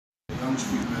I'm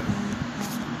street man.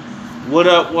 What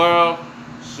up, world?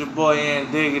 It's your boy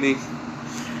bldg.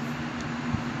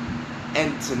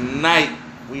 And tonight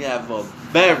we have a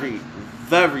very,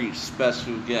 very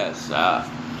special guest.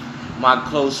 My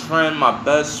close friend, my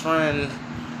best friend,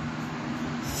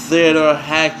 Theodore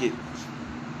Hackett,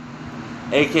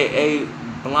 aka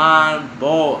Blind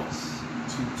Boss.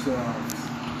 2 times.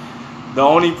 The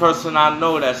only person I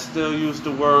know that still use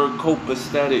the word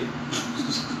copacetic.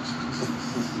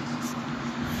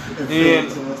 And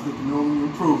so that's the only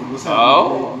improvement. What's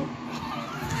happening,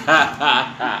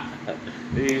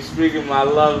 baby? He's speaking my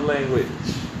love language.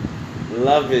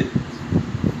 Love it.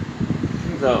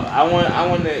 So I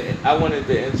wanted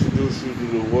to introduce you to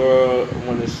the world. I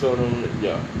want to show them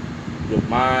your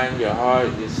mind, your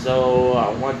heart, your soul. I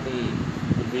want them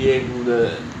to be able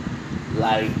to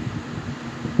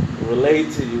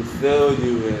relate to you, feel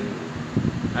you, and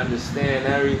understand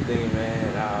everything, man.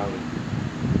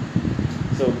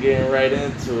 So getting right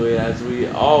into it, as we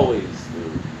always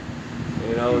do,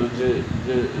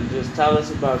 just tell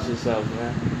us about yourself,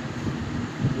 man.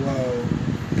 Well,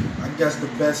 I guess the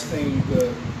best thing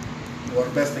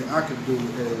I could do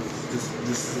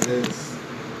is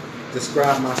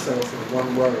describe myself in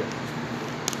one word,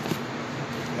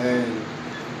 and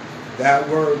that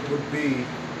word would be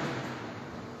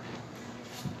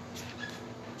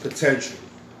potential.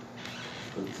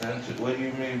 Potential. What do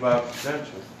you mean by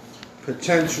potential?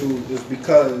 Potential is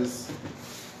because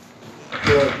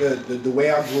the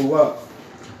way I grew up,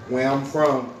 where I'm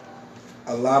from,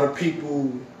 a lot of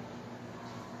people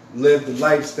live the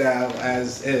lifestyle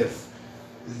as if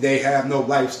they have no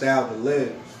lifestyle to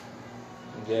live.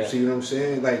 Yeah. See what I'm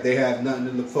saying? Like they have nothing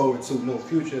to look forward to, no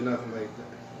future, nothing like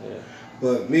that. Yeah.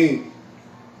 But me,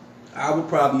 I would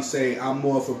probably say I'm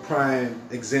more of a prime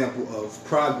example of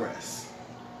progress.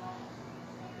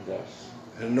 Yes.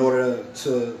 In order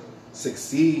to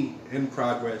succeed in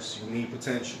progress, you need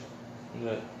potential.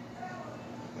 Yeah.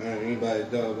 Anybody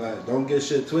don't get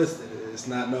shit twisted. It's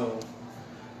not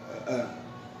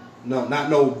not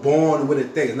no born with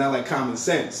it thing. It's not like common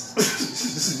sense.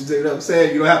 You know what I'm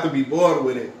saying? You don't have to be born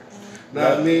with it. Know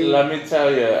what I mean? Let me tell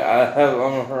you,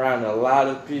 I'm around a lot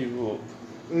of people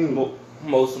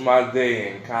most of my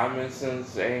day, and common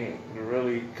sense ain't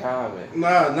really common.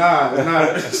 Nah.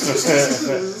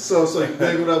 So you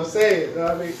dig what I'm saying? You know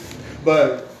what I mean?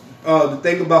 But the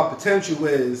thing about potential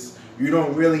is you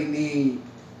don't really need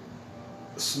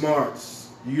smarts.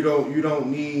 You don't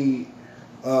need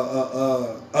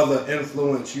other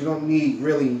influence. You don't need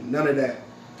really none of that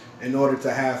in order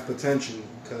to have potential,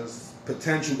 because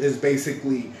potential is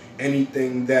basically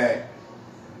anything that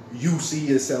you see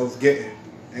yourself getting,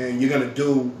 and you're gonna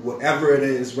do whatever it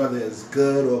is, whether it's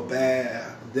good or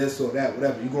bad, this or that,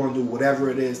 whatever. You're gonna do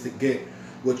whatever it is to get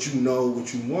what you know,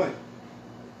 what you want,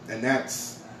 and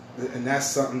that's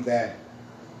something that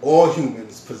all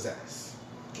humans possess.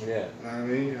 Yeah. You know what I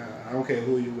mean? I don't care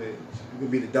who you with. You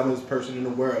could be the dumbest person in the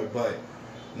world, but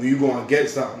when you go and get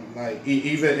something, like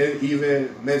even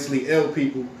mentally ill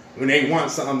people, when they want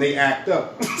something, they act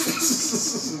up.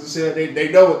 So they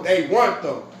know what they want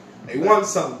though. They want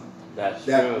something. That's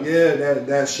true. Yeah,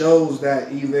 that shows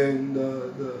that even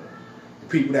the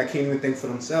people that can't even think for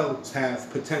themselves have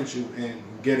potential in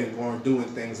getting or doing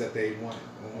things that they want.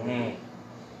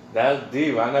 That's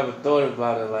deep. I never thought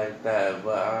about it like that,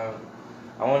 but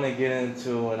I want to get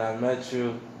into when I met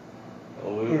you.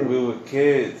 We were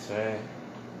kids, man.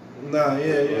 Nah,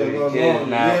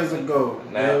 years ago.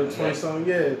 Now, 20-something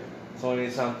years.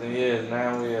 20-something years.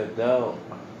 Now we're adult.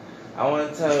 I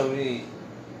want to tell me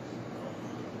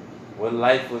what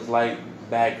life was like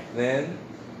back then,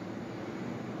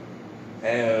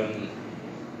 and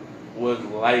what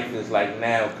life is like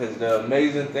now. Because the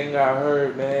amazing thing I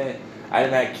heard, man,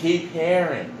 and I keep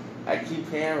hearing,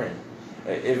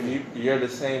 if you're the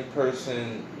same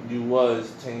person you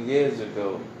was 10 years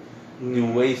ago, you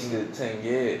wasted 10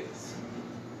 years.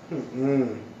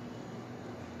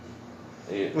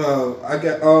 Yeah. Well,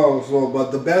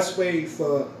 but the best way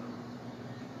for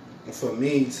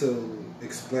me to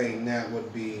explain that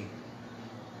would be,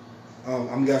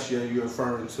 I'm guessing you're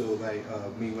referring to like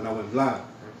me when I went blind.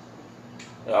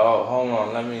 Oh, hold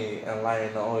on, let me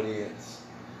enlighten the audience.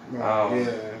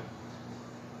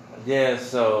 Yeah,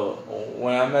 so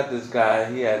when I met this guy,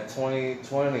 he had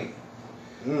 20/20.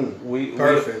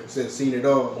 Perfect. Seen it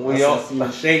all. We all seen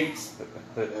the shapes.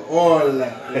 All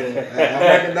that. Yeah. I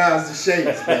recognize the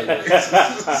shapes, baby.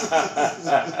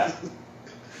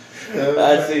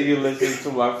 I see you listen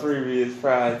to my previous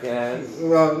podcast.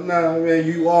 Well, nah, man,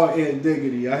 you are in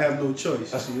diggity. I have no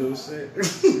choice. You see what I'm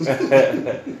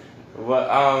saying? But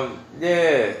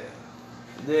yeah.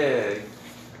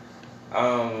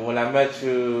 met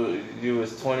you, you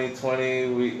was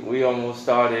 2020. We almost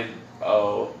started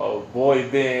a boy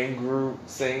band group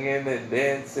singing and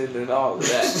dancing and all of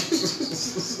that.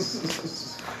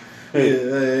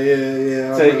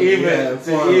 yeah. To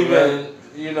even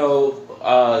you know,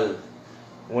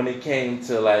 when it came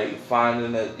to like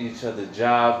finding each other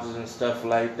jobs and stuff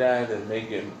like that,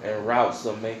 and routes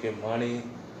of making money,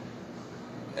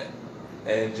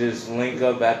 and just link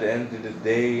up at the end of the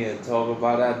day and talk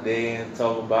about our day and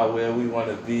talk about where we want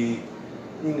to be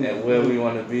and where we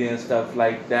want to be and stuff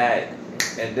like that.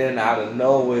 And then out of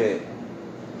nowhere,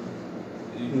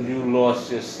 you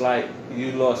lost your sight,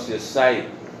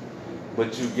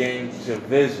 but you gained your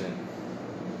vision.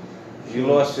 You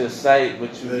lost your sight,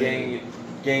 but you gained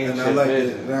and your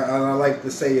vision. And I like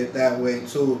to say it that way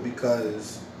too,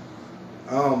 because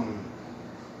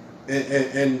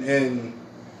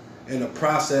in the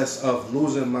process of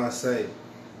losing my sight,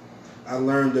 I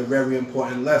learned a very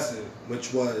important lesson,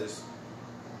 which was,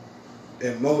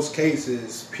 in most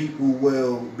cases, people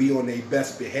will be on their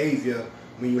best behavior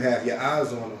when you have your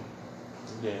eyes on them.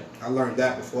 Yeah. I learned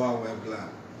that before I went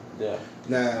blind. Yeah.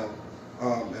 Now,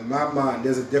 in my mind,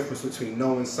 there's a difference between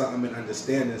knowing something and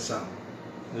understanding something.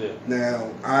 Yeah.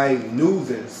 Now, I knew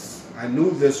this. I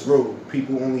knew this rule.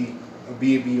 People only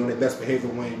be on their best behavior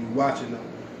when you're watching them.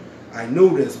 I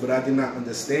knew this, but I did not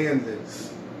understand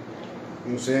this.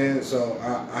 You know what I'm saying? So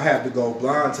I had to go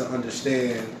blind to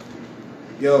understand.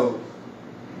 Yo,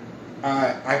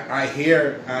 I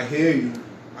hear you.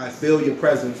 I feel your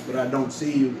presence, but I don't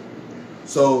see you.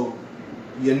 So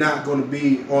you're not going to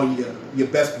be on your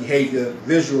best behavior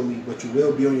visually, but you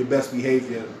will be on your best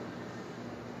behavior,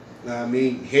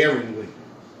 hearingly.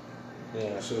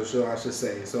 Yeah. So I should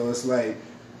say. So it's like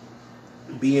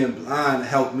being blind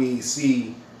helped me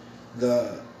see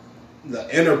the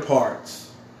inner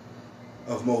parts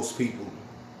of most people.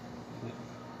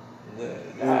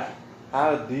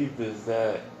 How deep is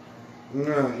that?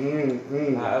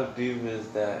 How deep is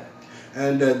that?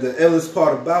 And the illest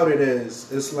part about it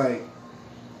is, it's like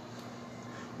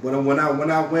when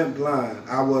I went blind,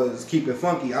 I was keeping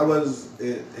funky. I was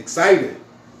excited.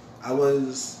 I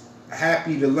was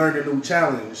happy to learn a new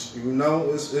challenge. You know,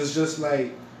 it's just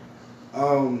like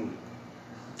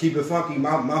keeping funky.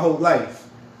 My whole life,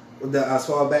 as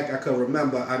far back I could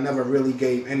remember, I never really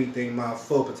gave anything my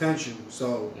full potential.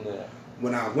 So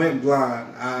when I went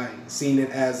blind, I seen it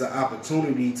as an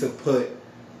opportunity to put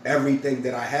everything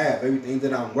that I have, everything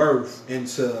that I'm worth,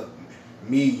 into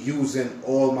me using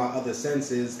all my other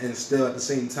senses and still at the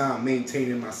same time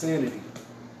maintaining my sanity.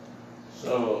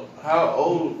 So how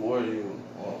old were you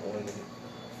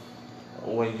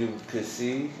when you could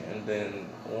see, and then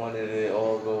when did it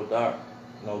all go dark?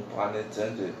 No pun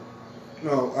intended.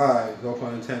 No, alright, no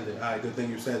pun intended. Alright, good thing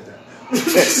you said that.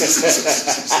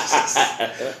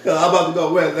 I'm about to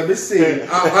go, well, let me see.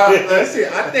 Let's see.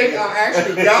 I think I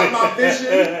actually got my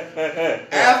vision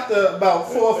after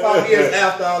about 4 or 5 years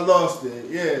after I lost it.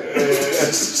 Yeah.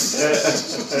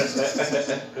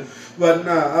 But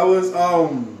nah,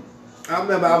 I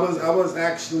remember I was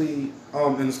actually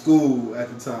in school at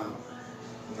the time.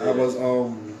 Yeah. I was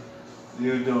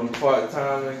You were doing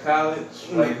part-time in college,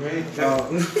 like me?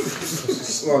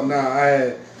 Well, nah,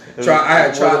 I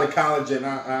had tried to college, and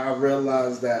I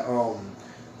realized that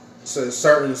so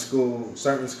certain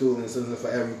schooling isn't for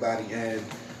everybody, and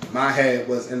my head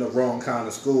was in the wrong kind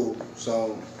of school.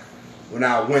 So when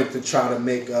I went to try to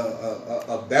make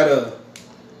a better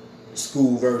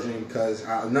school version, because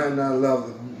nothing I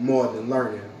love more than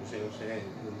learning. You see what I'm saying?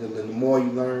 The more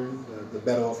you learn, the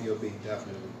better off you'll be,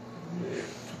 definitely. Yeah.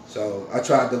 So I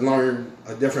tried to learn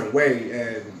a different way,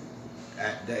 and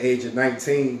at the age of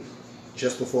 19,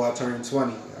 just before I turned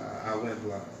 20, I went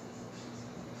blind.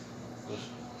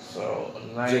 So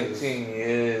 19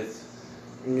 years.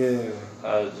 Yeah.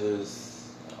 Of just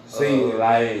seeing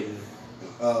life.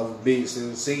 Of beats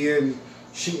and seeing,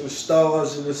 shooting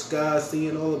stars in the sky,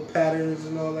 seeing all the patterns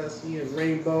and all that, seeing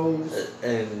rainbows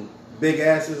and big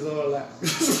asses, all that.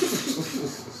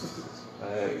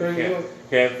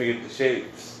 Can't forget the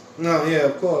shapes. No, yeah,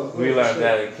 of course. We learned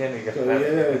that in kindergarten.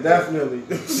 Yeah, definitely.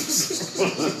 The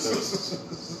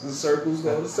circles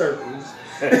go to circles.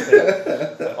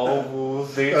 The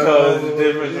ovals, they tell us the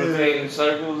difference between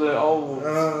circles and ovals.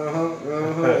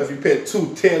 If you put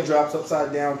 2 teardrops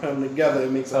upside down, put them together,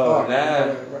 it makes a heart.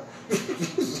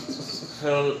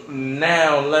 So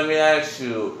now, let me ask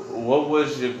you, what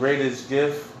was your greatest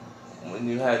gift when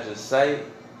you had your sight?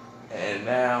 And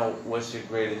now, what's your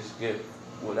greatest gift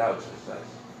without your sight?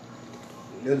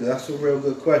 Yeah, that's a real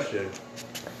good question.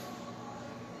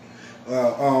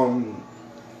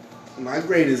 My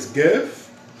greatest gift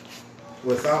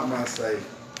without my sight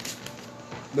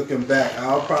looking back,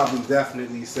 I'll probably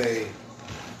definitely say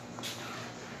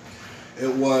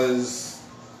it was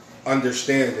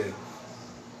understanding.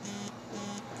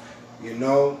 You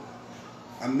know,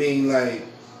 I mean, like,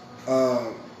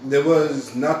 there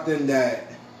was nothing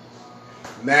that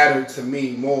mattered to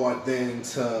me more than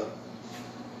to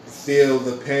feel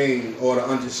the pain or to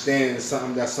understand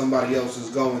something that somebody else is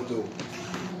going through.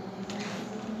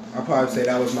 I'd probably say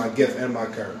that was my gift and my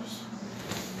curse.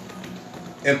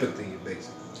 Empathy,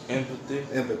 basically. Empathy?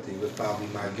 Empathy was probably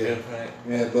my gift.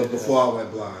 Yeah, but before I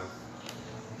went blind.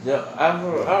 Yeah,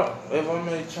 if I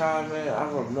may chime in, I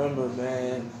remember,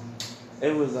 man,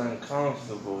 it was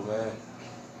uncomfortable, man,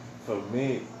 for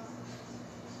me.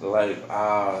 Like,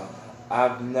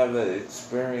 I've never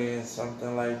experienced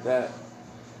something like that.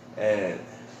 And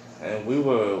we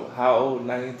were, how old,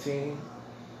 19?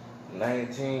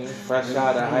 19, fresh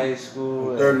out of high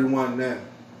school. 31 now.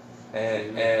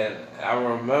 And I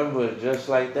remember just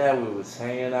like that, we was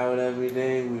hanging out every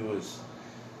day. We was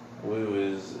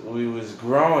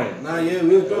growing. Nah, yeah,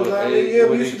 we was growing.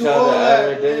 We used to do all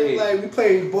that. Like we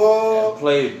played ball.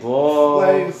 Played football.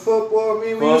 I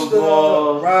mean, we used to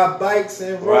ride bikes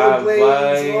and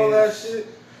rollerblades and all that shit.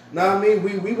 Nah, I mean,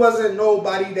 we wasn't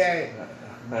nobody that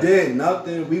did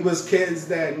nothing. We was kids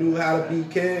that knew how to be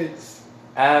kids.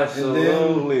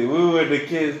 Absolutely. We were the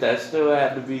kids that still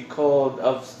had to be called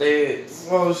upstairs.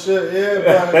 Oh shit, yeah,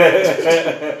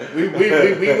 but we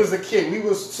was a kid. We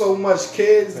was so much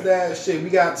kids that shit we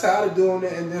got tired of doing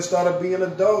it and then started being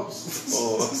adults.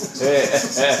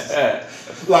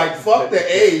 Like fuck the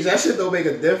age. That shit don't make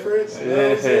a difference. You know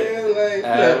what I'm saying? Like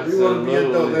yeah, we want to be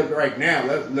adults right now.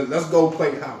 Let's go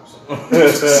play house.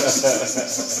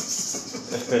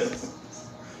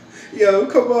 Yo,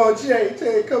 come on,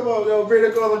 Jay, come on, yo, bring the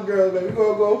golden girl, man. We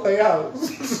gonna go play house.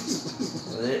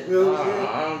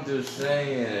 I'm just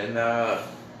saying, and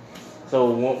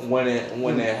so when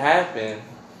it happened,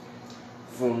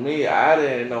 for me, I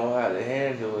didn't know how to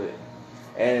handle it,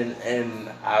 and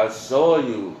I saw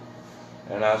you,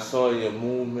 and I saw your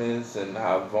movements and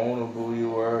how vulnerable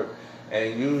you were,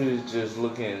 and you was just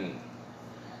looking.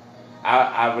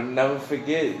 I would never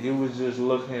forget. You was just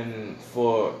looking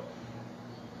for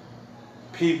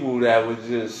people that would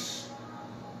just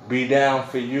be down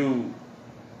for you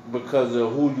because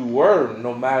of who you were,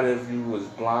 no matter if you was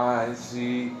blind,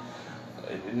 see,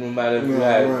 no matter if you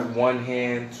had one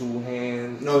hand, two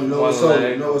hands. No, what's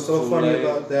so funny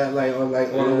about that? Like on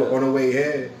the way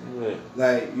here,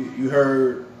 like you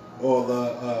heard all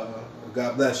the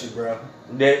God bless you, bro.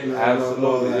 Yeah,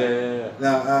 absolutely.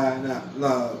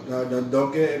 No,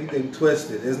 don't get anything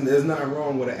twisted. There's nothing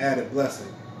wrong with an added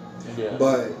blessing. Yeah.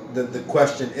 But the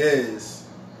question is,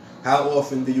 how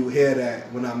often do you hear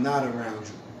that when I'm not around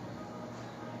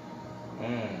you?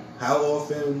 How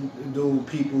often do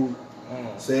people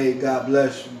say, God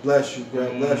bless you, bless you,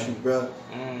 bro, bless you, bro?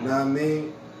 You know what I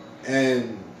mean?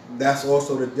 And that's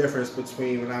also the difference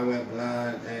between when I went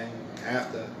blind and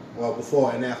after, well,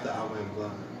 before and after I went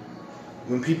blind.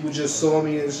 When people just saw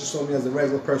me, as a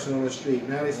regular person on the street.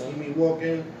 Now they see me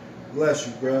walking, bless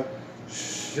you, bro.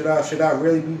 Should I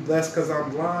really be blessed because I'm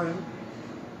blind?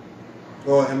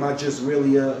 Or am I just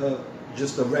really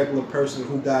just a regular person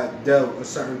who got dealt a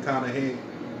certain kind of hand?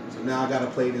 So now I got to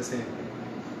play this hand.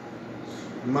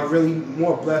 Am I really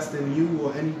more blessed than you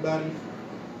or anybody?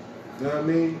 You know what I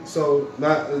mean? So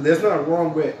there's nothing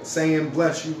wrong with saying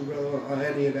bless you or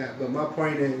any of that. But my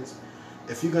point is,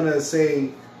 if you're gonna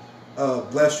say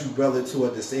bless you, brother, to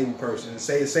a disabled person,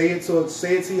 say it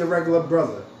to your regular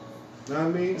brother. You know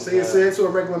what I mean? Okay. Say it to a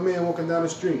regular man walking down the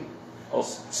street.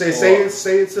 Say it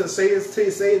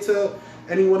to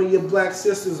any one of your black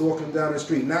sisters walking down the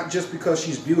street. Not just because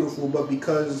she's beautiful, but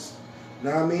because, you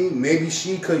know what I mean? Maybe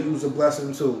she could use a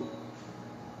blessing too.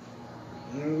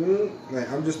 Like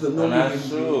I'm just the normal. And that's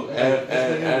true.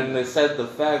 And to set the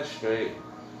facts straight,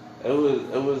 it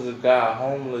was a guy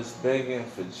homeless begging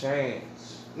for change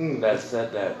that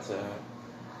said that to him.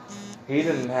 He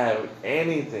didn't have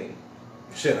anything.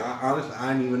 Shit, honestly,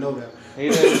 I didn't even know that. He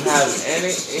didn't have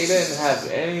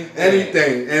anything.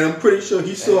 Anything, and I'm pretty sure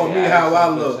he saw me how I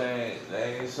look. And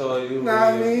he saw you.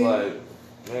 I mean, like,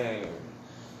 man.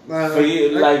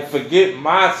 Forget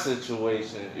my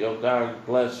situation. Yo, God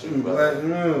bless you, bro. You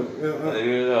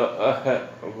know,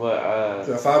 but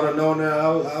so if I would have known that,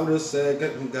 I would have said,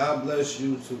 God bless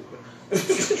you too.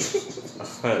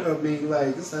 I mean,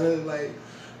 like, it sounded like,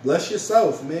 bless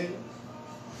yourself, man.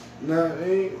 You know what I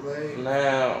mean? Like,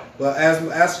 now, but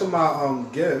as for my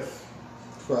gift,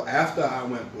 for after I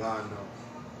went blind though,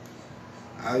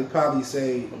 I'd probably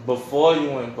say before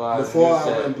you went blind. Before I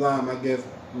went blind, my gift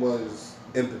was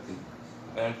empathy.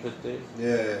 Empathy.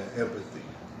 Yeah, empathy.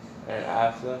 And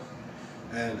after?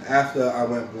 And after I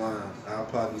went blind, I'll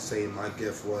probably say my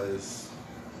gift was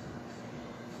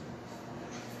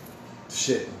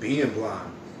being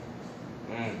blind.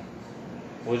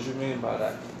 What do you mean by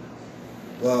that?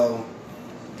 Well,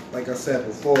 like I said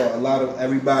before, a lot of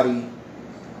everybody,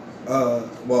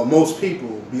 most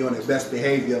people be on their best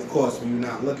behavior, of course, when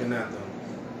you're not looking at them.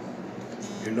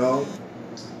 You know?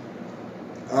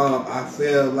 I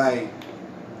feel like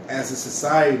as a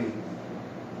society,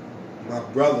 my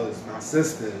brothers, my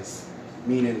sisters,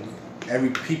 meaning every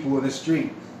people in the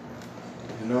street,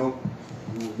 you know,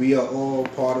 we are all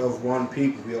part of one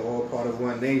people. We are all part of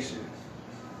one nation.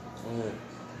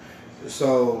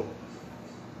 So,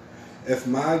 if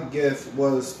my gift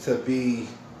was to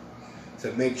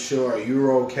make sure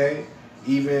you're okay,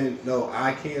 even though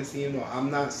I can't see you, I'm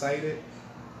not sighted,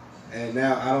 and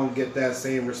now I don't get that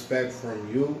same respect from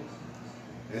you.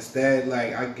 Instead,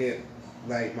 like, I get,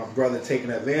 like, my brother taking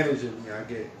advantage of me. I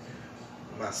get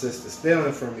my sister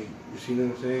stealing from me. You see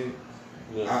what I'm saying?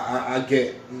 Yeah. I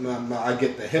get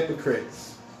the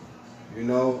hypocrites. You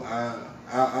know,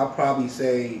 I'll probably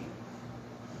say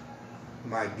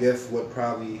my gift would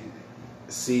probably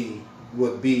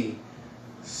be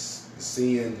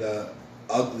seeing the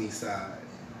ugly side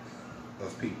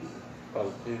of people.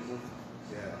 Of people?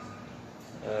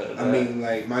 Yeah. I mean,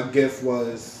 like, my gift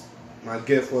was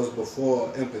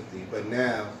before empathy, but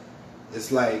now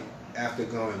it's like after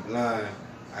going blind,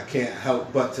 I can't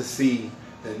help but to see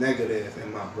the negative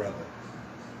in my brother.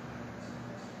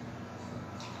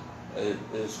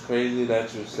 It's crazy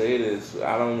that you say this.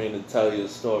 I don't mean to tell you a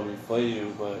story for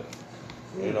you, but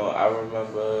you know, I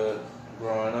remember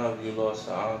growing up, you lost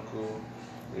an uncle,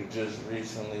 you just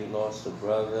recently lost a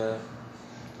brother,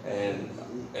 and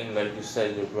like you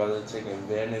said, your brother taking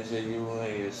advantage of you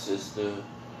and your sister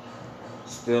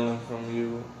stealing from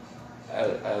you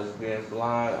as being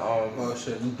blind. Oh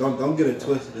shit! Don't get it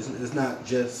twisted. It's not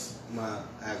just my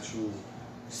actual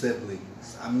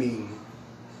siblings. I mean,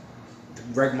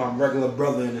 my regular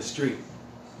brother in the street,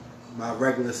 my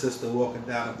regular sister walking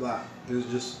down the block. It's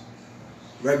just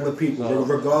regular people,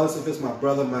 regardless if it's my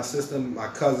brother, my sister, my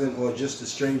cousin, or just a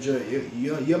stranger.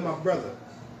 You're my brother.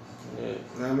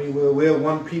 Yeah. I mean, we're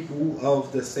one people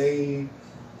of the same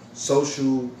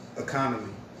social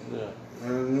economy. Yeah.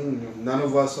 None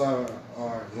of us are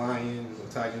lions or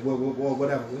tigers, or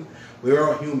whatever. We're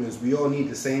all humans. We all need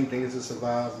the same things to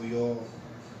survive. We all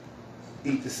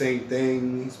eat the same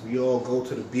things. We all go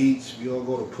to the beach. We all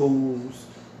go to pools.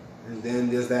 And then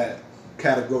there's that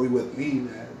category with me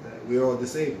that we're all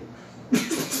disabled. Yeah.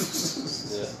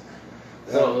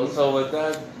 So with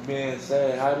that being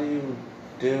said, how do you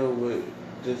deal with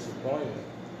disappointment?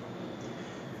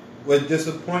 With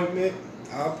disappointment,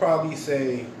 I'll probably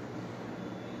say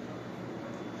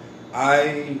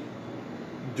I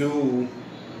do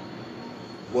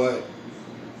what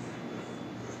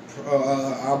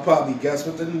I'll probably guess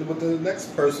what the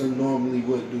next person normally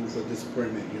would do for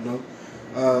disappointment. You know,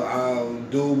 I'll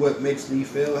do what makes me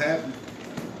feel happy.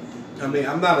 I mean,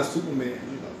 I'm not a Superman.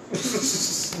 You know,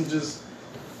 I'm just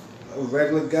a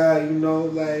regular guy. You know,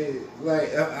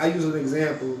 like I use an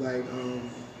example. Like,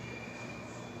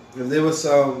 if there was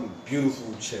some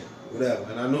beautiful chick,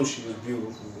 whatever, and I knew she was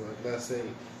beautiful. Let's say,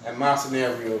 in my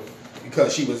scenario,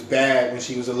 because she was bad when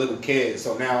she was a little kid,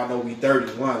 so now I know we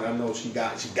 31. I know she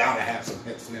gotta have some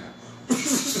hips now.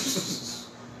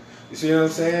 You see what I'm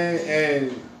saying?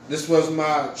 And this was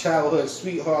my childhood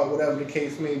sweetheart, whatever the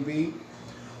case may be.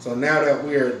 So now that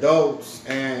we're adults,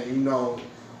 and you know,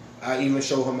 I even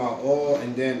show her my all,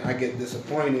 and then I get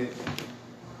disappointed,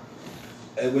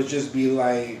 it would just be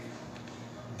like,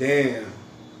 damn,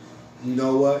 you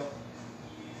know what?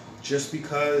 Just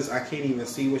because I can't even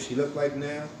see what she looked like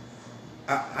now,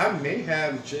 I may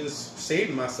have just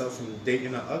saved myself from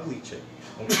dating an ugly chick.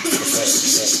 So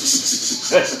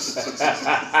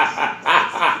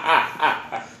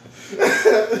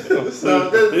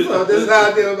this is how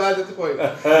I deal about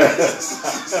disappointment.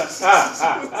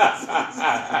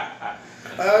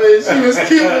 I mean, she was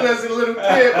cute as a little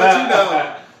kid, but you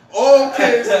know, old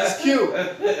kids is cute.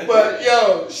 But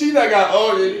yo, she done got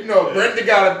older. You know, Brenda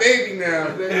got a baby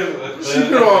now. She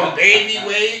put on baby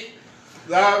weight.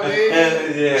 You know what I mean?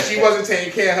 Yeah. She wasn't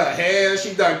taking care of her hair.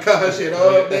 She done cut her shit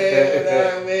off there. You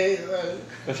know what I mean?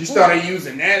 She started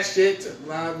using that shit to, you know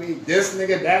what I mean? This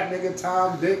nigga, that nigga,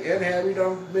 Tom, Dick, and Harry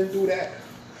done been through that.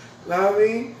 You know what I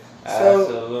mean? So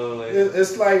absolutely.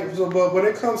 It's like, so, but when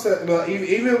it comes to, but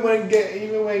even when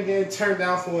getting turned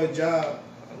down for a job,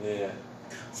 yeah,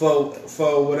 for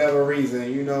whatever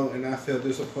reason, you know, and I feel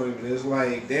disappointment. It's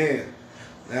like, damn,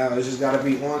 Now it's just got to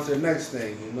be on to the next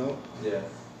thing, you know? Yeah.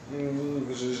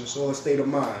 It's just all a state of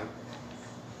mind.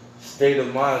 State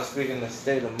of mind, speaking of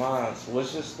state of mind,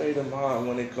 what's your state of mind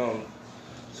when it comes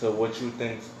to what you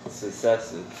think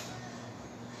success is?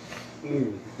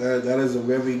 That is a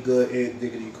very good and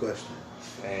diggity question.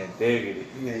 And diggity.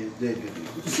 Yeah, diggity.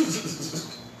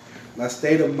 My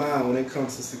state of mind when it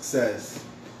comes to success,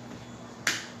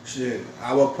 shit,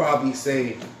 I would probably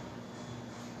say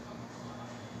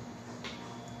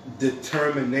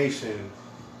determination.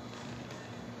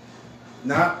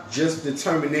 Not just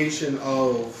determination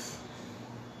of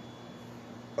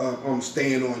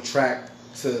staying on track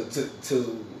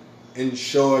to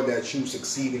ensure that you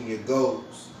succeed in your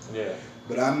goals. Yeah.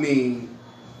 But I mean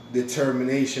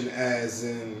determination as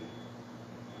in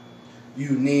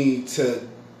you need to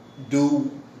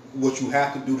do what you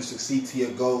have to do to succeed to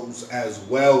your goals, as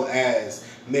well as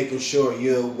making sure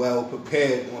you're well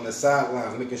prepared on the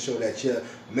sidelines, making sure that you're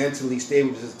mentally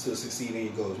stable to succeed in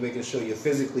your goals, making sure you're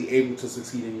physically able to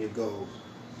succeed in your goals,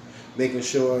 making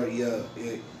sure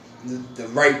the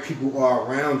right people are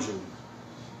around you.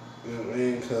 You know what I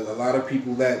mean? Because a lot of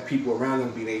people let people around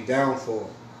them be their downfall.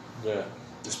 Yeah.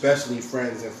 Especially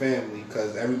friends and family,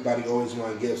 because everybody always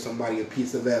want to give somebody a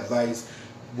piece of advice,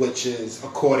 which is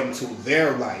according to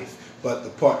their life. But the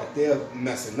part that they're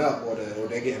messing up or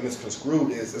they're getting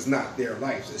misconstrued is it's not their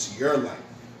life, it's your life.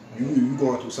 You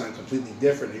going through something completely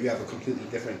different, and you have a completely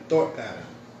different thought pattern.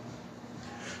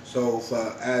 So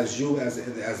as me as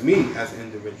an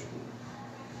individual,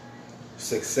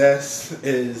 success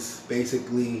is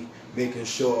basically making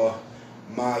sure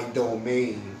my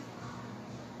domain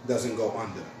doesn't go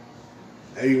under.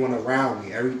 Everyone around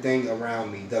me, everything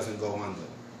around me doesn't go under.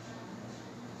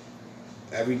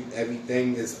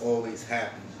 Everything is always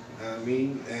happy. You know what I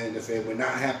mean? And if we're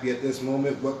not happy at this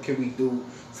moment, what can we do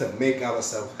to make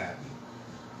ourselves happy?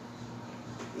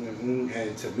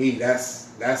 And to me, that's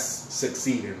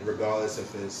succeeding, regardless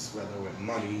if it's whether with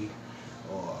money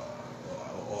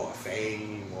or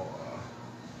fame or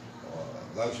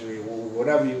luxury, or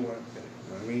whatever you want.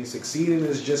 I mean, succeeding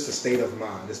is just a state of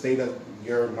mind, the state of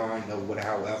your mind of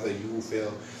however you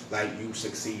feel like you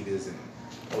succeed is in.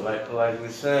 Like we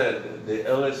said, the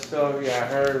illest story I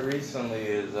heard recently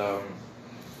is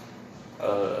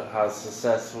how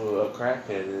successful a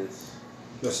crackhead is.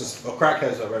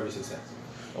 Crackheads are very successful.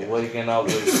 Yeah. Waking up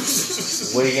with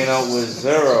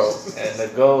zero, and the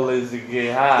goal is to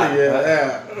get high. Yeah,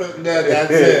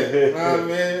 that's it. I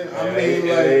mean,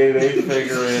 they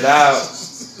figure it out.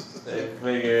 They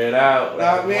figure it out.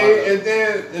 I mean, and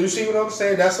then you see what I'm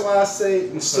saying. That's why I say.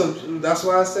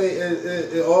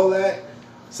 It, all that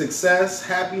success,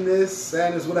 happiness,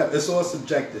 sadness, whatever. It's all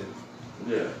subjective.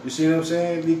 Yeah. You see what I'm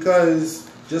saying? Because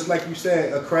just like you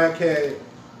said, a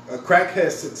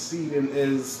crackhead succeeding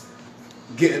is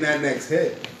getting that next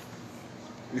hit.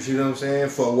 You see what I'm saying?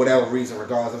 For whatever reason,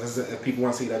 regardless if people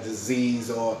want to see that disease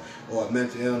or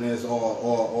mental illness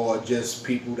or just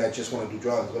people that just want to do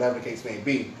drugs, whatever the case may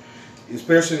be. This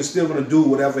person is still going to do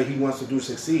whatever he wants to do to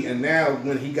succeed. And now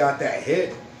when he got that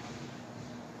hit,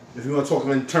 if you want to talk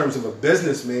in terms of a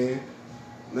businessman,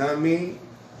 you know what I mean?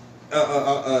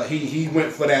 He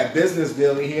went for that business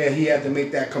deal. And he had to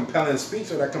make that compelling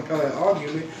speech or that compelling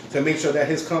argument to make sure that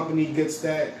his company gets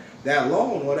that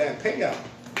loan or that payout.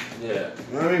 Yeah.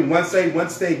 You know what I mean? Once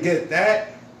they get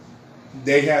that,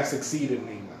 they have succeeded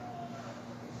in that.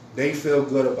 They feel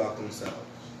good about themselves.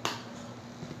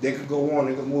 They could go on,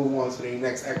 they could move on to their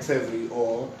next activity,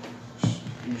 or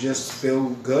you just feel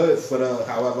good for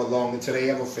however long until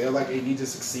they ever feel like they need to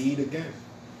succeed again.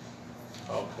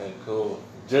 Okay, cool.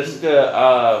 Just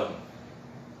to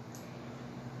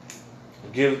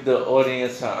give the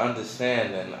audience an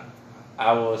understanding,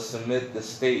 I will submit the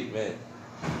statement,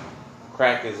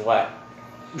 crack is whack.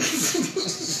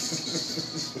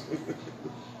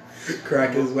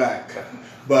 Crack is whack.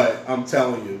 But I'm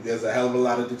telling you, there's a hell of a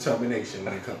lot of determination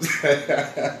when it comes.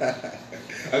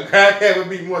 A crackhead would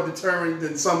be more determined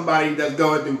than somebody that's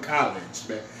going through college,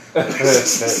 man.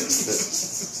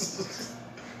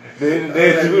 They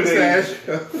do their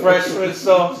freshman,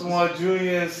 sophomore,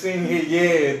 junior, and senior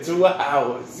year in 2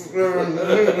 hours.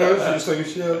 Just like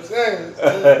shit I'm saying.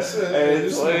 And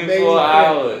it's 24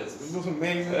 hours. Those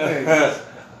amazing things.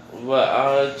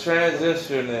 But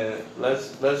transitioning,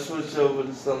 let's switch over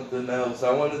to something else.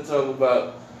 I want to talk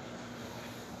about,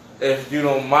 if you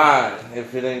don't mind,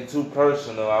 if it ain't too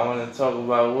personal, I want to talk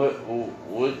about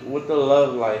what the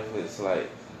love life is like.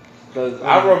 Because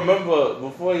I remember,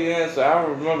 before you answer, I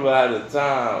remember at the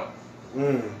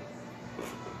time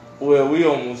Well, we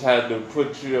almost had to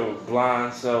put your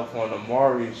blind self on the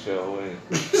Maury show and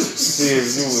see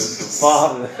if you was the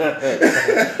father.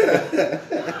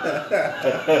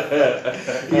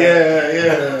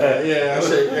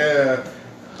 Yeah.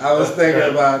 I was thinking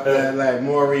about that, like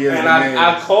Maury is and the man.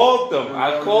 I called them.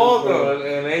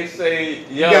 And they say,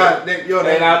 yo.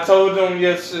 And I told them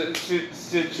your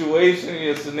situation,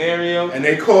 your scenario. And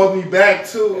they called me back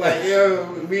too, like, yo,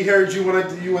 we heard you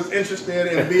was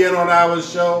interested in being on our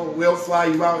show. We'll fly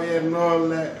you out here and all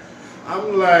that.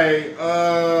 I'm like,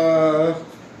 I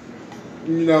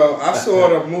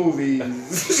saw the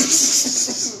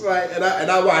movies, like, and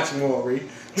I watch Maury.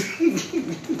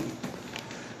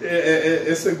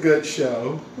 It's a good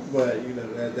show, but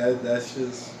that's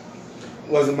just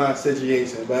wasn't my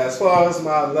situation. But as far as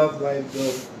my love life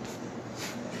goes,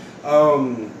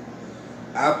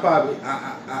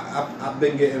 I've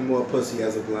been getting more pussy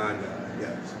as a blind guy,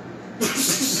 yes.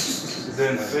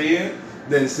 Than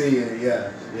seeing,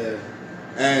 yeah.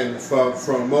 And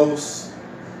from most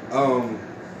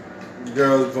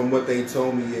girls, from what they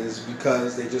told me, is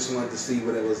because they just wanted to see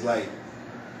what it was like.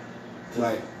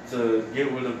 To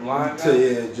get with a blind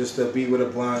guy? Just to be with a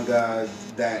blind guy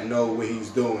that know what he's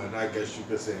doing, I guess you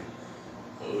could say.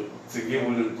 To get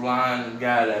with a blind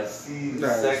guy that sees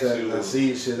sexual. I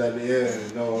see shit.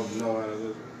 No.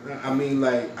 I mean,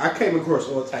 like, I came across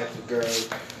all types of girls.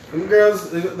 Them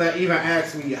girls that even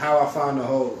ask me how I found the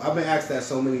hole. I've been asked that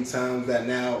so many times that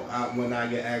now, when I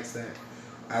get asked that,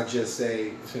 I just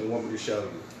say, "You want me to show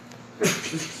you?"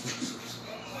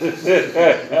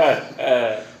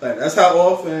 Like, that's how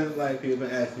often, like, people been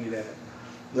asking me that.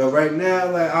 But right now,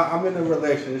 like, I'm in a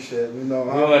relationship, you know.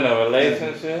 You in a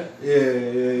relationship?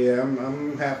 Yeah.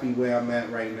 I'm happy where I'm at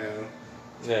right now.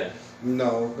 Yeah.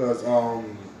 No, because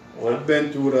I've been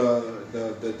through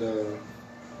the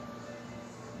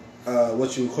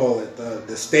what you call it,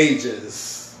 the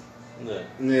stages. Yeah.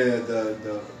 Yeah,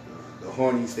 the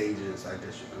horny stages, I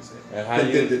guess you could say. And how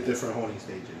the different horny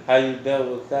stages. How you dealt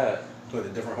with that? What, the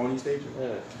different horny stages?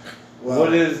 Yeah. Well,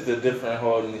 what is the different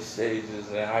horny stages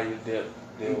and how you deal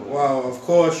with it? Well, of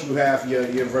course you have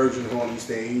your virgin horny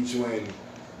stage when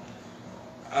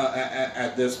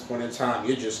at this point in time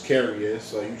you're just curious,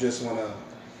 so you just want to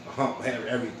hump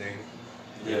everything,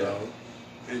 you know.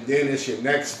 And then it's your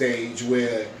next stage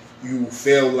where you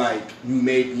feel like you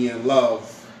may be in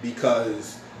love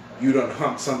because you done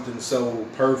humped something so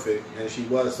perfect, and she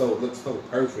looked so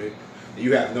perfect.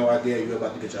 You have no idea you're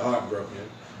about to get your heart broken.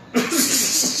 You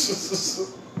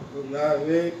know what I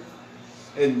mean?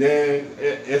 And then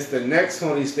it's the next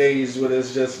horny stage where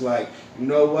it's just like, you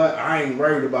know what? I ain't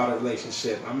worried about a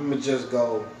relationship. I'm going to just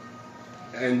go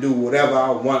and do whatever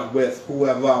I want with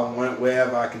whoever I want,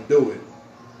 wherever I can do it.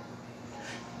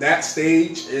 That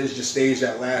stage is the stage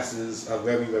that lasts a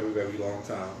very, very, very long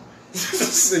time.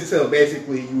 Until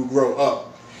basically you grow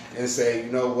up and say,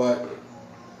 you know what?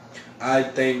 I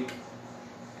think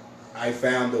I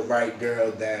found the right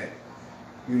girl that,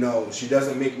 you know, she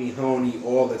doesn't make me horny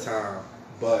all the time,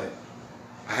 but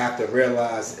I have to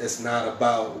realize it's not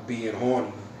about being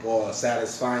horny or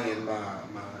satisfying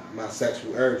my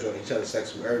sexual urge or each other's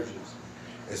sexual urges.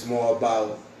 It's more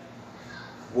about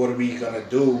what are we going to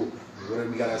do, what are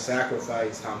we going to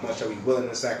sacrifice, how much are we willing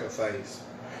to sacrifice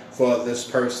for this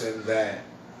person that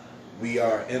we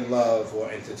are in love or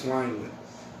intertwined with.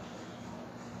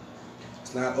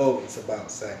 It's not always about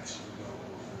sex, you know.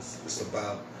 It's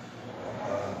about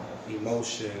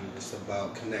emotion. It's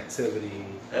about connectivity,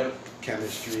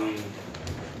 chemistry,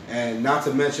 and not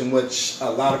to mention, which a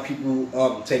lot of people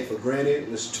take for granted.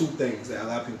 There's two things that a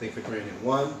lot of people take for granted.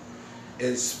 One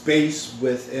is space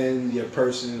within your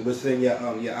person, within your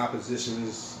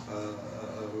opposition's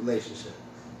relationship,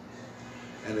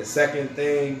 and the second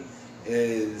thing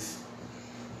is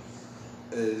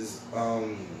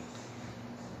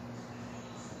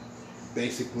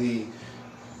basically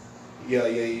your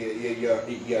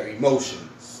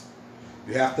emotions.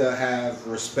 You have to have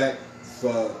respect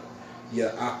for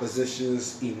your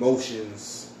opposition's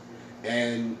emotions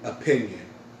and opinion.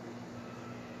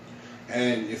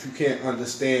 And if you can't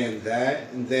understand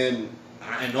that, then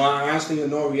honestly,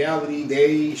 in all reality,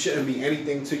 they shouldn't be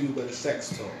anything to you but a sex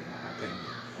toy, in my opinion.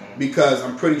 Because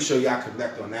I'm pretty sure y'all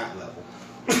connect on that level.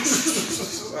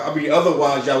 I mean,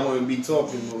 otherwise y'all wouldn't be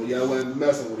talking or y'all wouldn't be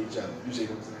messing with each other. You see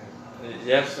what I'm saying?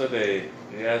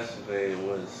 Yesterday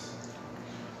was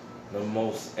the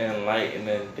most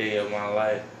enlightening day of my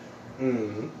life.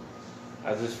 Mm-hmm.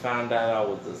 I just found out I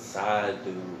was a side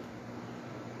dude.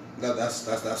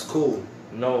 That's cool.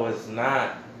 No, it's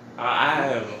not. I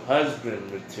am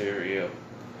husband material.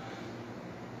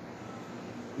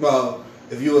 Well,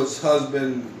 if you was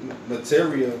husband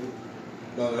material,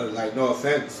 like no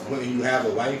offense, when you have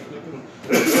a wife, don't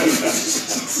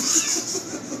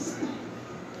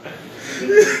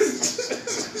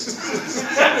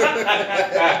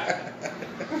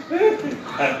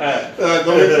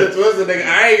get it twisted, nigga.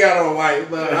 I ain't got no wife,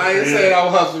 but I ain't saying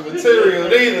I'm husband material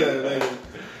neither. Like,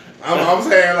 I'm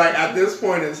saying like at this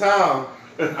point in time,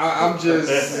 I'm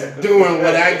just doing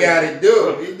what I gotta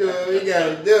do. You do what you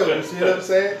gotta do. You see what I'm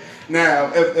saying?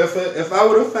 Now, if I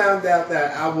would have found out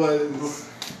that I was,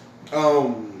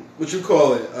 what you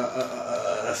call it,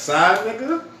 a side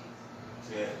nigga,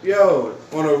 yo,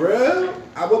 on a real,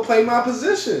 I would play my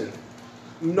position.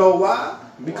 You know why?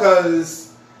 Because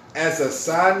as a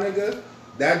side nigga,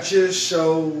 that just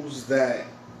shows that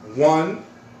one,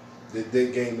 the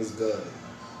dick game is good,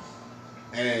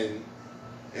 and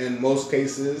in most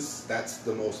cases, that's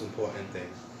the most important thing.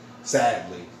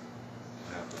 Sadly,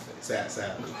 I have to say,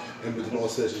 sadly, and with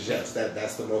most cases, yes,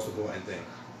 that's the most important thing.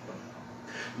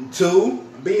 Two,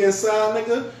 being side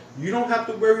nigga, you don't have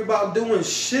to worry about doing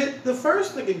shit the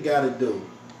first nigga gotta do.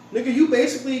 Nigga, you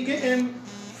basically getting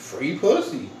free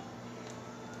pussy.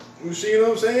 You see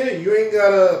what I'm saying? You ain't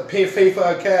gotta pay for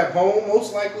a cab home.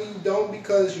 Most likely you don't,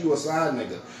 because you a side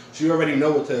nigga. So you already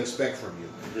know what to expect from you.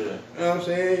 Yeah. You know what I'm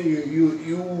saying?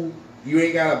 You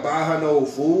ain't gotta buy her no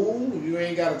food. You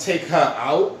ain't gotta take her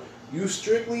out. You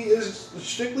strictly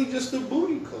just a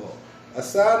booty call. A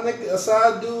side nigga, a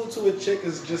side dude to a chick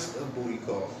is just a booty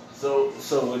call. So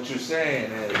what you're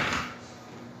saying is,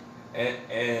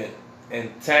 and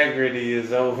integrity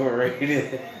is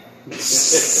overrated.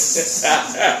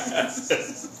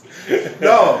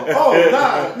 No,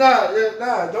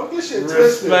 nah, don't get shit twisted.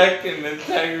 Respect and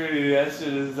integrity, that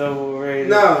shit is overrated.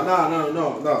 No,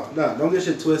 don't get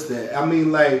shit twisted. I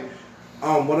mean, like,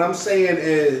 what I'm saying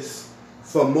is,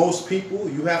 for most people,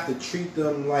 you have to treat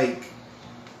them like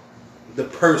the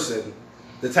person,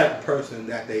 the type of person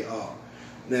that they are.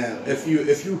 Now, if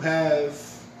you have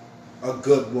a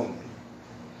good woman,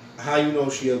 how you know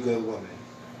she a good woman?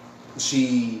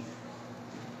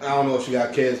 I don't know if she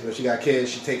got kids, but if she got kids,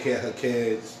 she take care of her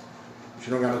kids. If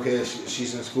she don't got no kids,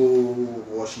 she's in school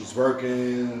or she's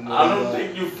working. I don't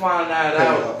think you find that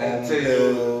out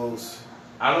until you.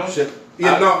 I don't. Shit.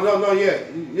 Yeah, no, you're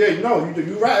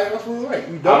right. That's absolutely right.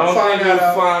 You don't find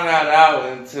that out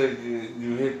until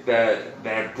you hit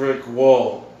that brick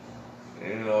wall.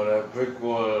 You know, that brick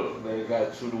wall, they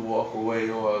got you to walk away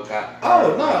or got...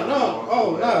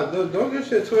 no, don't get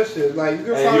shit twisted. Like, you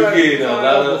can find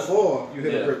out before you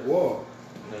hit a brick wall.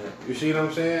 Yeah. You see what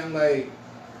I'm saying? Like,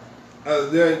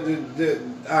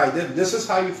 alright, this is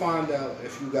how you find out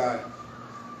if you got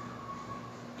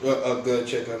a good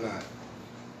chick or not.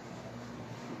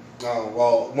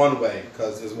 Well, one way,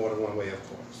 because there's more than one way, of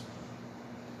course.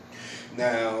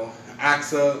 Now,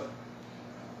 ask her,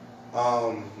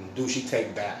 do she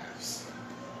take baths?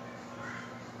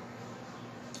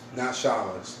 Not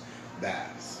showers,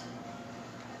 baths.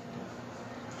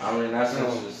 I mean, that's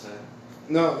interesting.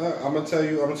 No, I'm gonna tell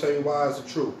you why it's the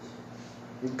truth.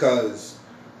 Because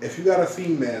if you got a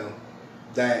female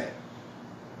that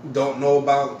don't know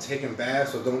about taking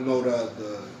baths or don't know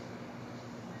the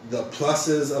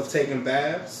pluses of taking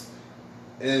baths,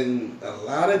 in a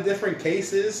lot of different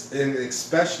cases, and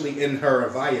especially in her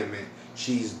environment,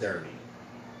 she's dirty.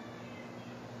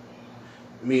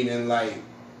 Meaning, like,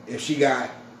 if she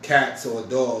got cats or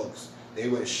dogs, they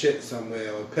would shit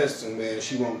somewhere or piss somewhere, and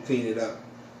she won't clean it up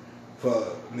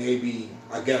for maybe,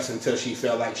 I guess, until she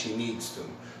felt like she needs to.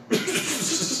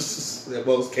 In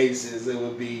most cases, it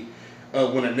would be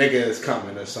when a nigga is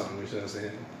coming or something. You know what I'm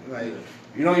saying? Like,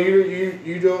 you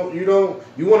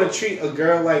want to treat a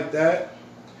girl like that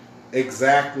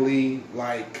exactly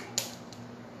like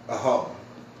a hoe.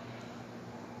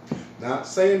 Not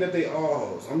saying that they are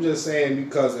hoes. I'm just saying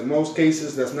because in most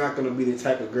cases, that's not going to be the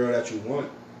type of girl that you want.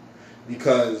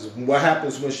 Because what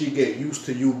happens when she get used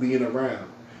to you being around?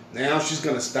 Now she's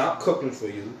going to stop cooking for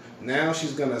you. Now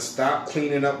she's going to stop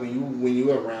cleaning up when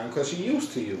you around because she's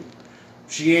used to you.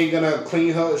 She ain't going to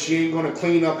clean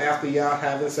up after y'all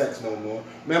having sex no more.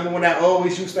 Remember when that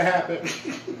always used to happen?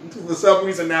 For some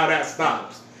reason now that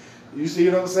stops. You see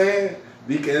what I'm saying?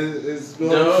 Because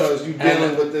you're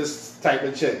dealing with this type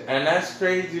of chick. And that's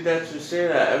crazy that you say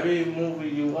that. Every movie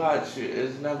you watch,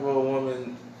 it's never a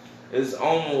woman. It's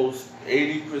almost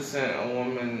 80% a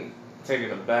woman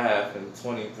taking a bath and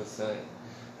 20%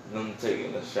 them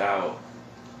taking a shower.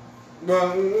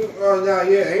 Well,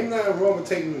 ain't nothing wrong with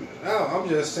taking out. I'm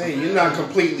just saying you're not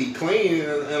completely clean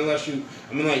unless you.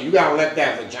 I mean, like, you gotta let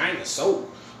that vagina soak.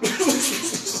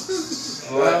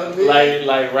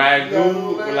 Like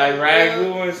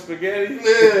ragu and spaghetti.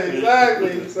 Yeah,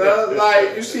 exactly. So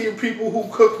like you see people who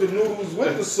cook the noodles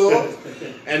with the sauce,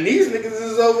 and these niggas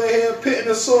is over here putting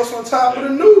the sauce on top of the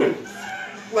noodles.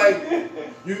 Like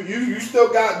you still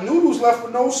got noodles left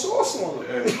with no sauce on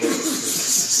them. You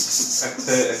see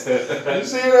what I'm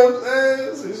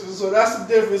saying? So that's the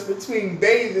difference between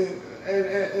bathing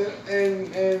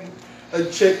and a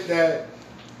chick that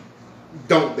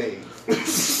don't bathe.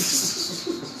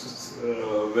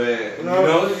 Oh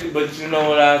man, but you know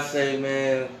what I say,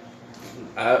 man.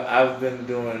 I've been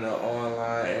doing the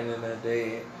online internet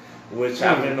dating, which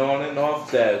I've been on and off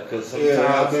that because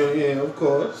sometimes, of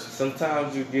course.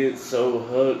 Sometimes you get so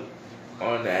hooked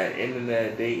on that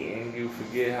internet dating, you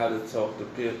forget how to talk to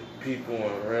people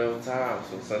in real time.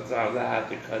 So sometimes I have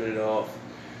to cut it off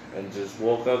and just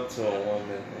walk up to a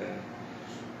woman and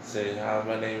say, "Hi,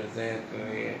 my name is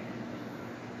Anthony."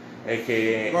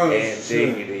 AKA Aunt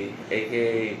Diggity,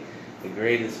 AKA the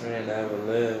greatest man that ever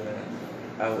lived.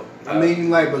 I mean,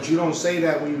 like, but you don't say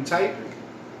that when you type it.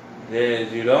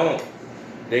 Yeah, you don't.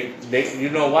 They,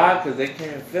 you know why? Because they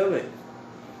can't feel it.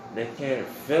 They can't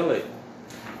feel it.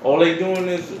 All they doing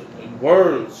is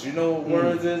words. You know what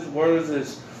words is? Words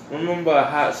is. Remember a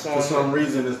hot song? For some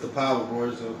reason, it's the power.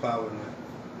 Words are the power.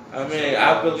 I mean,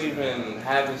 I believe in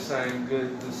having something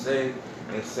good to say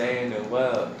and saying it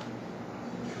well.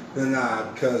 Nah,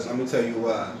 because I'm gonna tell you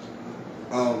why.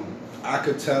 I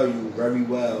could tell you very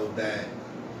well that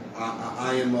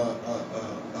I am a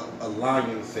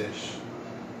lionfish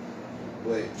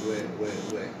with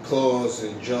claws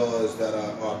and jaws that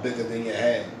are bigger than your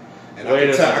head. And I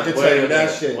can tell you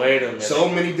that shit. Wait a minute. So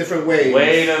many different ways.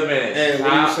 Wait a minute. And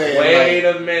what are you saying? Wait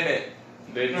a minute.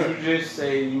 Did you just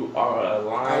say you are a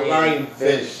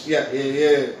lionfish?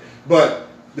 Yeah. But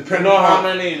depending on how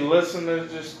many listeners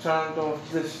just turned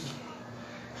off this.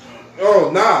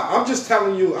 Oh nah, I'm just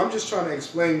telling you. I'm just trying to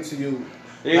explain to you.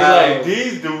 It's like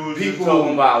these dudes people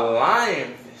talking about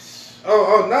lionfish.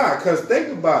 Oh nah, because think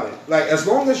about it. Like as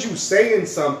long as you saying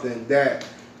something that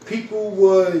people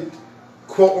would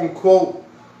quote unquote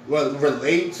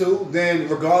relate to, then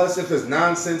regardless if it's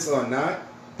nonsense or not,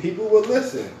 people would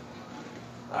listen.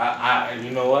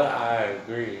 You know what? I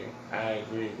agree,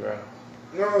 bro.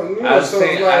 No, so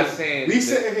like we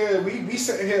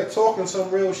sitting here talking some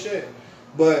real shit,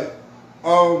 but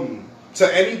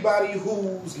to anybody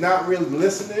who's not really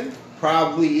listening,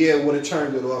 probably would have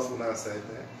turned it off when I said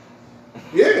that.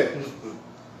 Yeah,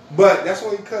 but that's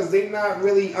only because they're not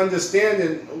really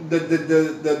understanding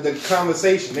the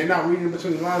conversation. They're not reading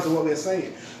between the lines of what we're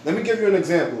saying. Let me give you an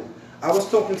example. I was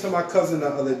talking to my cousin the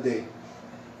other day,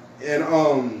 and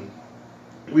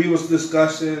we was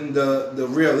discussing the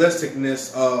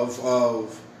realisticness of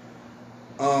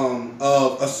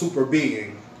a super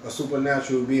being, a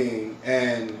supernatural being,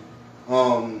 and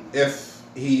if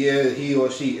he or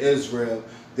she is real,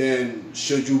 then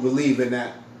should you believe in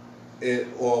that it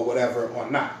or whatever or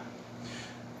not?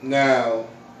 Now,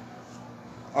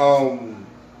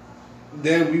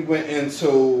 then we went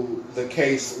into the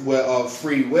case of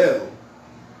free will.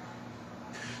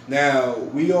 Now,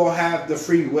 we all have the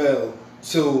free will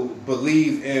to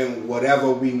believe in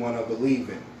whatever we want to believe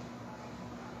in.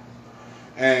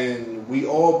 And we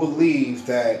all believe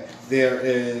that there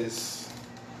is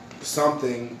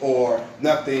something or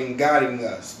nothing guiding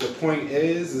us. The point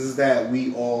is that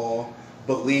we all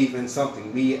believe in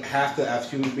something. We have to, as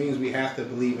human beings, we have to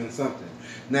believe in something.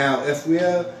 Now, if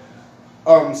we're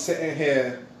sitting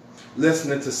here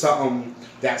listening to something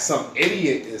that some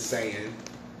idiot is saying,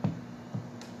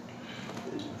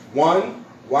 one,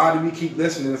 why do we keep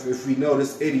listening if we know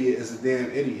this idiot is a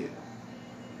damn idiot?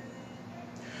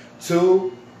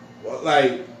 Two,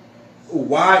 like,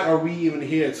 why are we even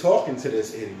here talking to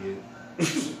this idiot?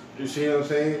 You see what I'm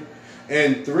saying?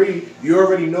 And three, you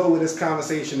already know where this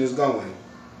conversation is going.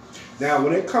 Now,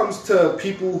 when it comes to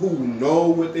people who know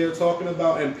what they're talking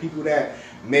about and people that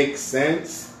make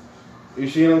sense, you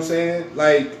see what I'm saying?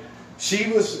 Like,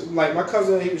 she was, like, my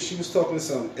cousin, she was talking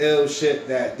some ill shit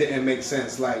that didn't make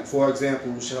sense. Like, for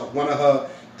example, one of her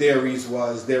theories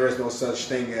was there is no such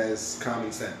thing as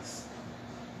common sense.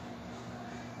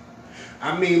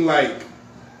 I mean, like,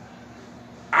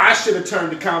 I should have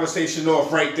turned the conversation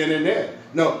off right then and there.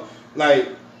 No, like,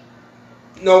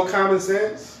 no common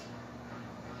sense.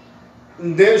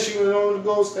 And then she went on to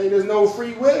go say there's no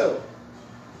free will.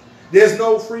 There's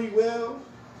no free will.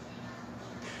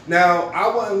 Now,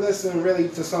 I wouldn't listen really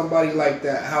to somebody like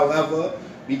that. However,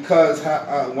 because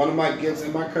one of my gifts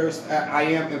and my curse, I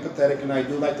am empathetic and I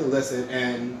do like to listen,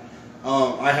 and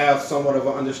I have somewhat of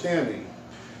an understanding.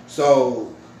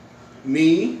 So,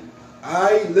 me,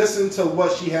 I listened to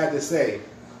what she had to say,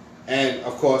 and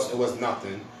of course it was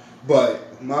nothing.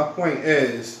 But my point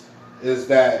is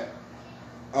that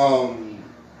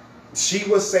she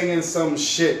was saying some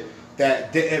shit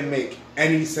that didn't make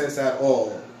any sense at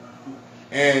all,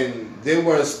 and there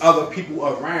was other people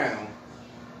around,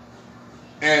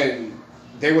 and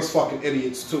they was fucking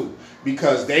idiots too,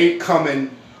 because they coming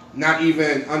not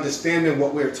even understanding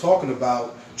what we're talking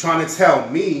about, trying to tell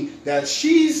me that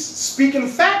she's speaking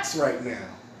facts right now,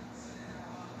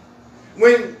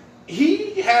 when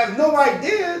he had no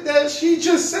idea that she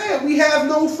just said we have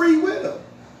no free will.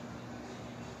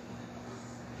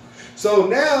 So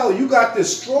now you got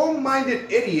this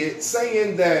strong-minded idiot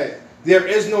saying that there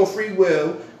is no free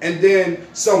will, and then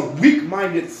some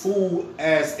weak-minded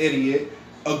fool-ass idiot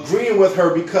agreeing with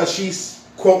her because she's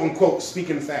quote-unquote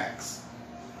speaking facts,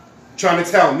 trying to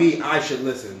tell me I should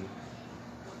listen.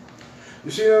 You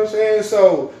see what I'm saying?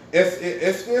 So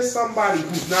if there's somebody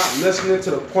who's not listening to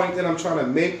the point that I'm trying to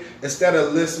make, instead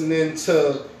of listening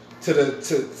to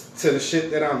the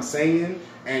shit that I'm saying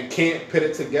and can't put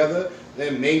it together,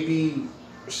 then maybe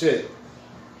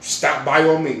stop, by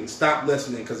all means, stop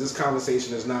listening, because this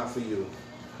conversation is not for you.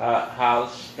 How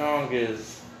strong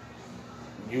is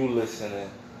you listening?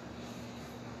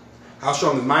 How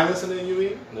strong is my listening, you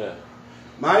mean? Yeah.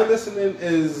 My listening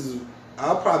is,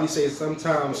 I'll probably say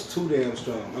sometimes too damn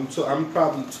strong. I'm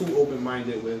probably too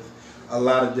open-minded with a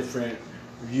lot of different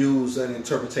views and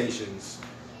interpretations.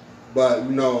 But,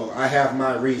 you know, I have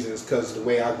my reasons because of the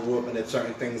way I grew up and the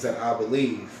certain things that I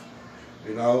believe.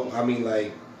 You know, I mean,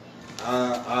 like,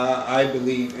 I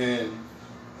believe in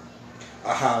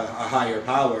a higher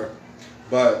power,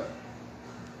 but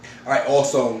I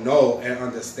also know and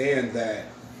understand that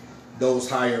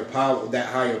that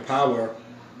higher power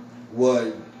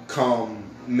would come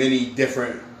many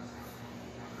different,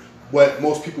 what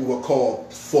most people would call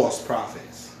false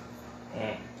prophets.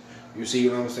 You see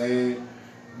what I'm saying?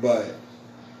 But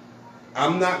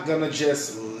I'm not gonna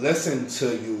just listen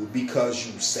to you because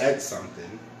you said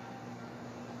something.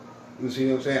 You see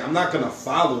what I'm saying? I'm not gonna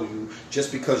follow you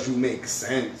just because you make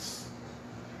sense.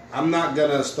 I'm not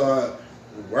gonna start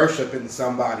worshiping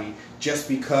somebody just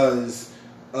because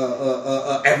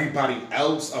everybody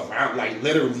else around, like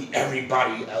literally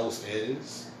everybody else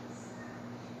is.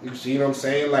 You see what I'm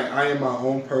saying? Like, I am my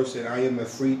own person. I am a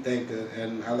free thinker,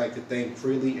 and I like to think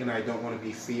freely, and I don't want to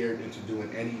be feared into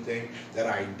doing anything that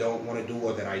I don't want to do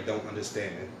or that I don't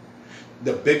understand.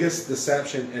 The biggest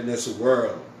deception in this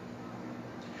world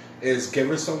is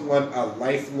giving someone a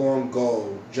lifelong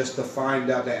goal just to find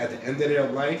out that at the end of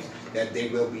their life that they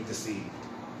will be deceived.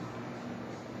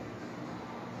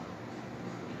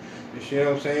 You see what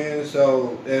I'm saying?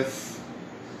 So if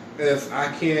I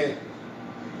can't,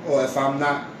 or if I'm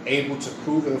not able to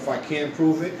prove it, if I can't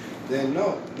prove it, then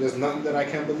no, there's nothing that I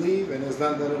can believe, and there's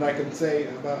nothing that I can say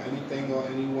about anything or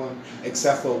anyone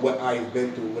except for what I've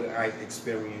been through, what I've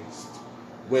experienced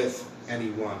with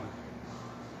anyone.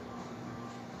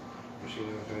 You see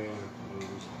what I'm saying?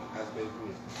 That's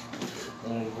basically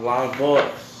it. Blind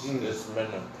Boys, it's been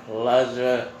a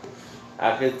pleasure.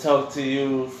 I could talk to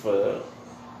you for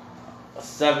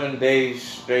 7 days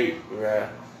straight, right?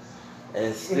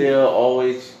 And still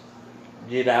always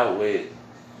get out with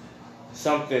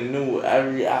something new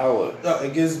every hour.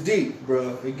 It gets deep,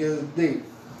 bro. It gets deep.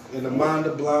 In the mind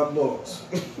of blind boys.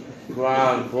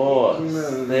 Blind Boys.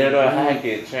 Theodore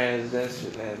Hackett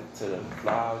transitioning to the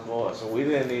Blind Boys. So we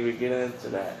didn't even get into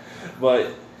that.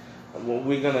 But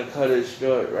we're going to cut it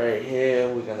short right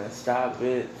here. We're going to stop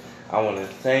it. I want to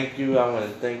thank you. I want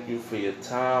to thank you for your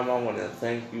time. I want to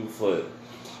thank you for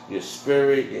your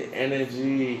spirit, your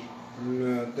energy,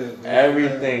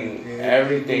 everything.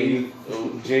 Everything.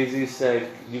 Jay-Z said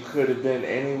you could have been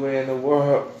anywhere in the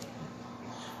world,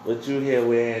 but you here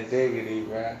wearing dignity,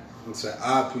 right? So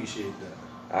I appreciate that.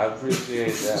 I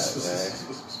appreciate that, man.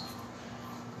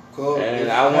 Cool.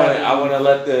 And I want to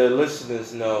let the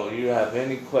listeners know, you have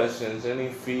any questions, any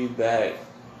feedback,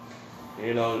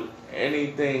 you know,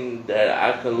 anything that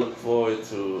I could look forward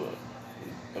to.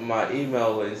 My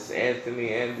email is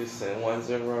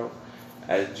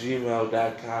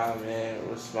anthonyanderson10@gmail.com, man.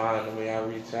 Respond to me. I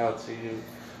reach out to you.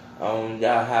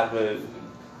 Y'all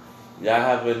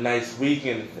have a nice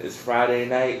weekend. It's Friday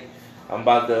night. I'm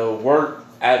about to work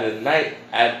at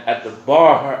the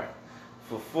bar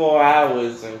for 4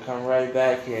 hours and come right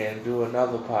back here and do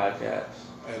another podcast.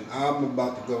 And I'm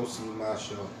about to go see my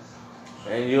show.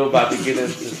 And you're about to get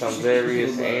into some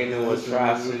various anal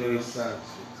atrocities.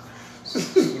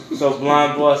 So,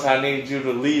 Blind Boss, I need you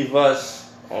to leave us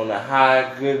on a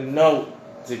high, good note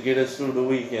to get us through the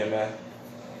weekend, man.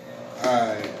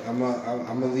 Alright, I'm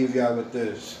gonna leave y'all with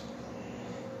this.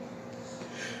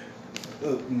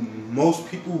 most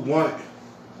people want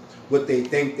what they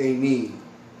think they need.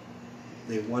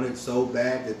 They want it so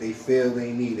bad that they feel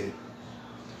they need it.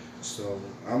 So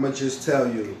I'm going to just tell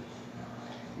you,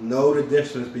 know the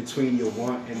difference between your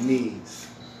want and needs.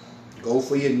 Go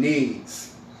for your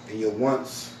needs, and your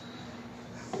wants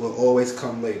will always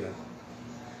come later.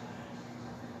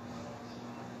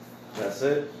 That's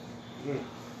it?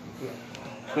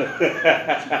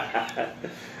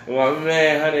 My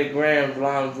man, 100 grand,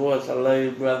 blonde voice. I love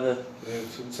you, brother. Man,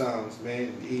 2 times,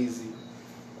 man. Easy.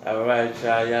 All right,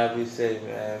 y'all. Y'all be safe,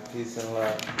 man. Peace and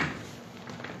love.